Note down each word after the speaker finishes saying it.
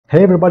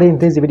Hey everybody, in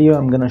this video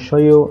I'm gonna show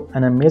you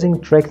an amazing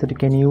trick that you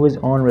can use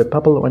on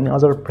Redbubble or any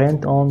other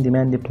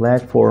print-on-demand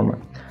platform.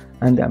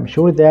 And I'm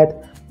sure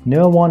that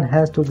no one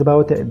has talked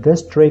about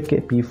this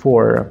trick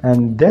before.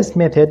 And this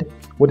method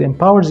would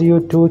empower you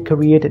to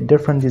create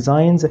different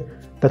designs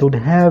that would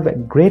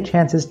have great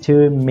chances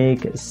to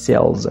make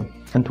sales.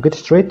 And to get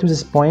straight to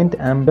this point,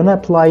 I'm gonna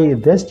apply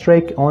this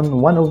trick on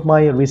one of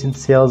my recent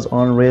sales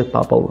on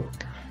Redbubble.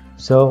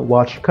 So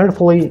watch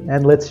carefully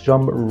and let's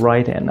jump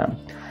right in.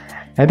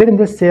 I did in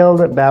this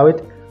sale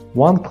about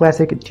one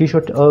classic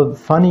t-shirt of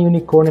funny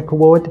unicorn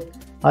quote.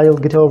 I'll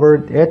get over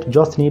it,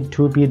 just need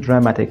to be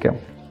dramatic.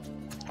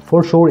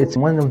 For sure, it's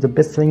one of the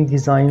best-selling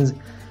designs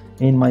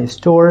in my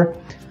store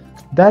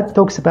that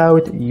talks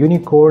about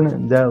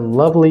unicorn, the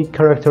lovely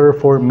character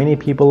for many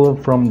people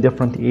from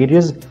different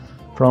ages,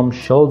 from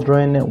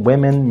children,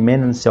 women,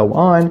 men, and so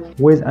on,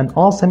 with an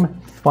awesome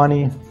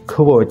funny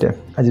quote.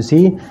 As you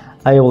see,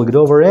 I will get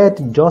over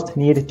it, just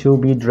need to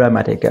be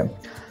dramatic.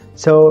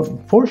 So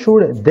for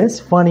sure, this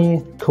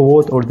funny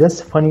quote or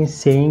this funny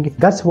saying,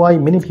 that's why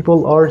many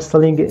people are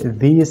selling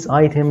these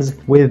items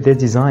with this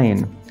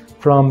design,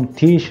 from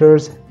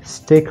t-shirts,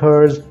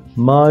 stickers,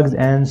 mugs,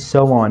 and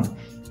so on.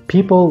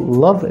 People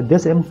love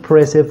this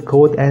impressive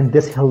quote and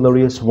this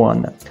hilarious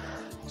one.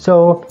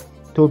 So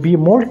to be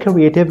more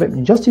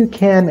creative, just you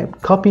can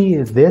copy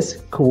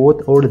this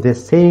quote or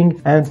this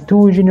saying and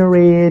to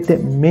generate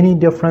many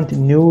different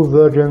new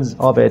versions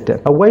of it,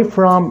 away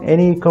from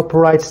any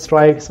copyright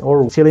strikes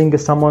or stealing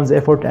someone's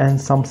effort and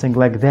something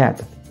like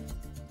that.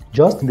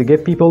 Just to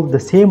give people the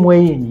same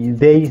way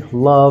they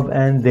love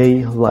and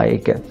they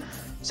like.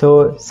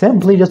 So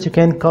simply just you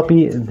can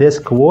copy this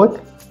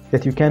quote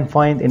that you can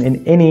find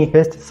in any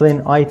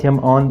best-selling item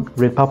on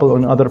Redbubble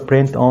or other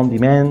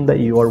print-on-demand that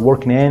you are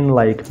working in,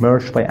 like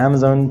merch by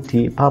Amazon,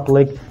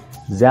 TeePublic,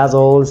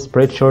 Zazzle,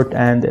 Spreadshirt,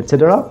 and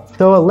etc.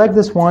 So like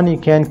this one, you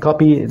can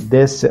copy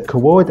this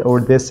quote or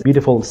this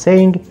beautiful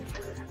saying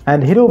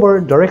and head over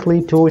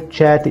directly to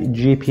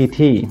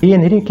ChatGPT.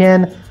 And here you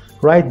can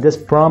write this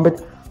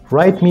prompt,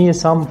 write me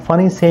some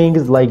funny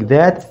sayings like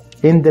that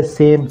in the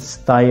same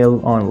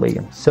style only.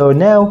 So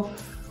now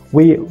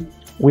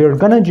we are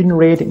gonna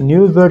generate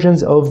new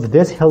versions of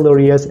this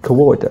hilarious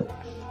quote.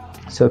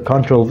 So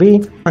Ctrl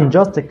V and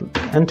just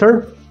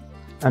enter,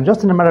 and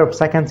just in a matter of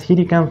seconds here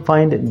you can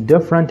find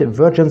different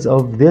versions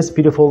of this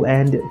beautiful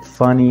and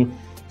funny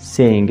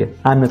saying.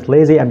 I'm not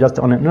lazy, I'm just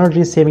on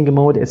energy saving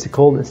mode. It's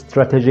called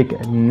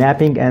strategic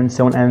napping and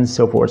so on and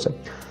so forth.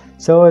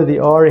 So they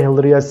are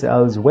hilarious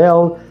as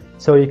well.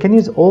 So you can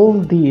use all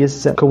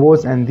these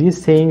quotes and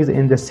these sayings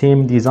in the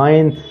same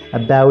design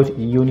about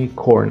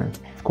unicorn.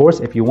 Of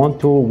course, if you want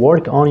to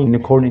work on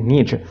unicorn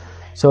niche,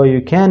 so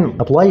you can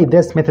apply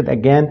this method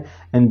again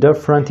in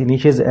different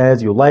niches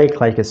as you like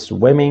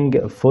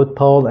swimming,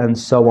 football, and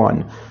so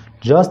on.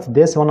 Just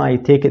this one, I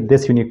take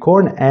this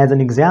unicorn as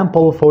an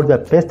example for the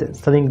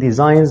best-selling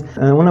designs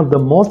and one of the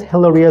most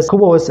hilarious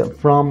quotes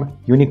from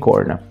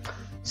unicorn.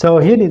 So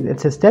here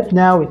it's a step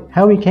now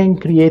how we can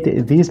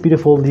create these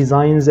beautiful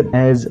designs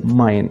as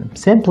mine.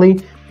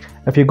 Simply,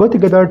 if you go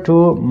together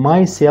to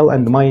my sale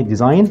and my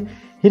design,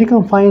 here you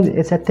can find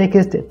it's a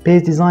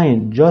text-based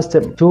design, just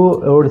 2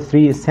 or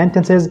 3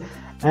 sentences,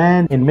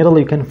 and in middle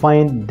you can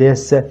find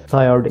this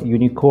tired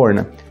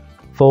unicorn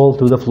fall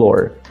to the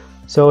floor.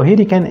 So here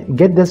you can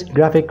get this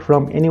graphic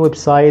from any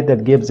website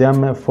that gives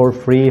them for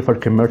free for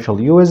commercial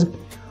use,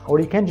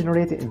 or you can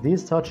generate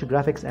these such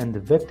graphics and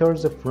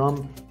vectors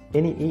from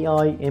any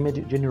AI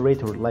image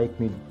generator like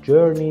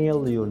Midjourney,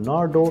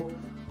 Leonardo,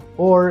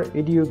 or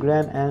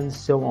Ideogram, and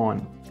so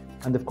on.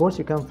 And of course,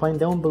 you can find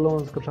down below in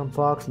the description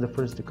box the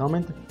first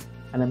comment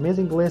an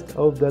amazing list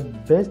of the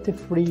best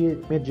free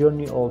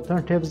Midjourney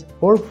alternatives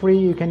for free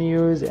you can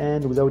use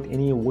and without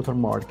any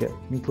watermark,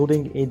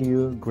 including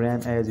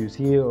Ideogram as you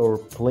see, or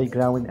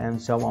Playground,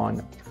 and so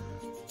on.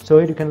 So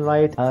here you can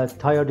write a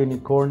tired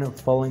unicorn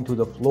falling to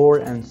the floor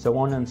and so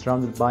on, and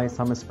surrounded by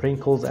some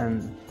sprinkles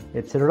and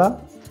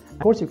etc. Of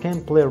course, you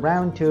can play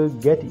around to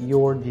get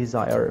your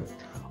desire,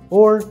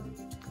 or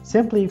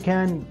simply you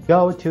can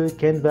go to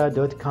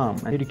canva.com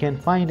and you can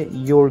find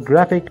your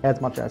graphic as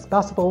much as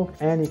possible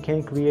and you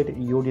can create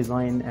your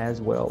design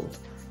as well.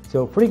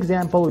 So for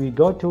example, we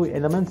go to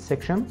elements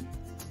section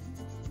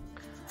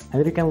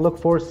and you can look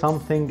for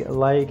something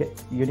like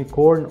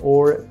unicorn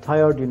or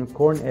tired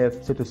unicorn,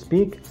 if so to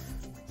speak.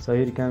 So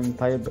here you can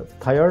type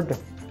tired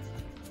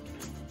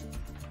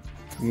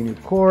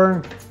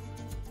unicorn,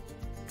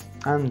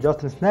 and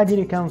just in snap here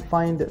you can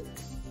find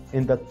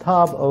in the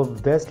top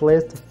of this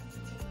list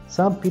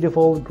some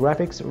beautiful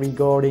graphics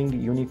regarding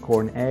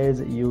unicorn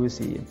as you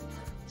see.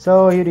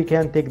 So here you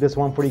can take this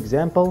one for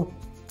example.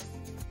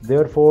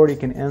 Therefore you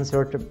can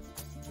insert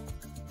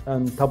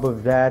on top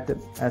of that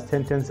a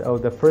sentence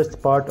of the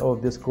first part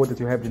of this code that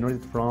you have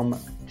generated from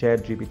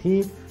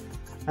ChatGPT,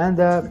 and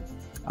the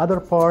other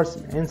parts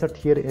insert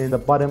here in the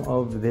bottom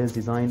of this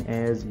design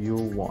as you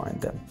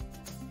want.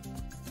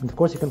 And of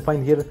course you can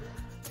find here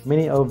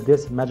many of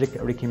these magic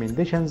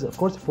recommendations, of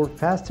course, for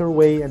faster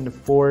way and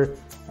for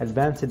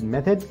advanced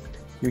method.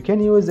 You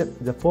can use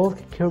the bulk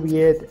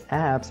create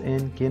apps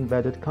in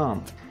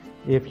canva.com.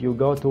 If you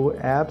go to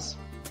apps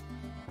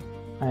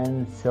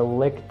and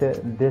select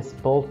this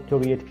bulk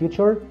create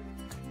feature,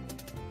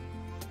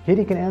 here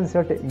you can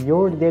insert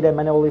your data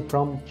manually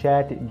from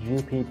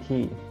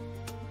ChatGPT,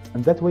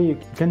 and that way you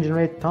can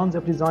generate tons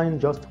of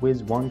designs just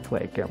with one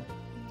click.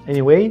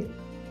 Anyway,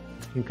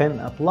 you can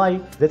apply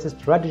this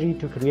strategy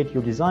to create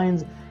your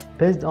designs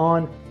based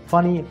on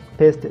funny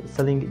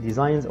best-selling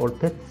designs or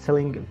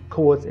best-selling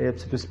quotes,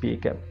 so to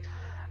speak.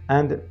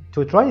 And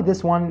to try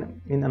this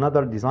one in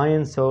another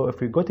design, so if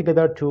we go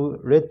together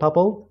to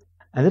Redbubble,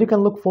 and then you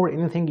can look for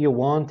anything you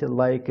want,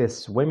 like a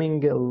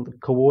swimming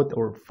quote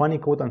or funny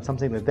quote and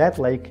something like that,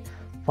 like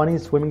funny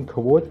swimming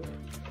quote,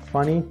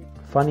 funny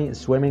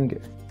swimming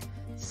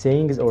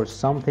sayings or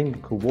something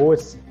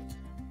quotes,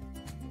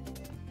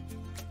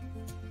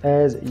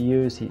 as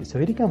you see. So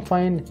here you can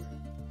find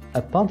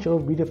a bunch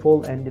of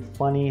beautiful and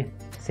funny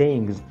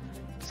sayings.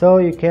 So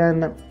you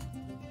can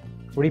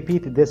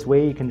repeat this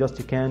way. You can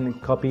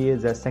copy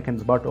the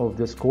second part of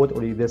this quote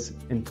or this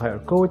entire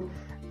quote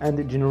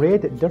and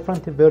generate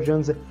different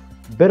versions,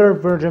 better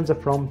versions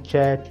from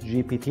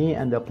ChatGPT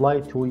and apply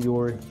to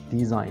your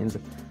designs.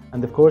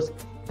 And of course,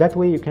 that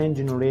way you can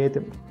generate,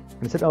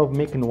 instead of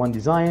making one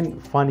design,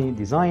 funny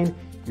design,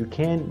 you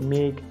can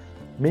make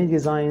many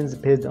designs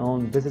based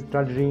on this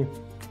strategy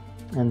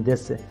and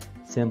this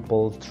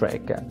simple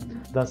trick.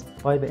 That's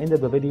by the end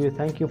of the video.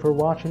 Thank you for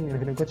watching, and if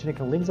you have a question, you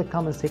can leave in the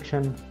comment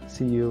section.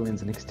 See you in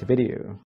the next video.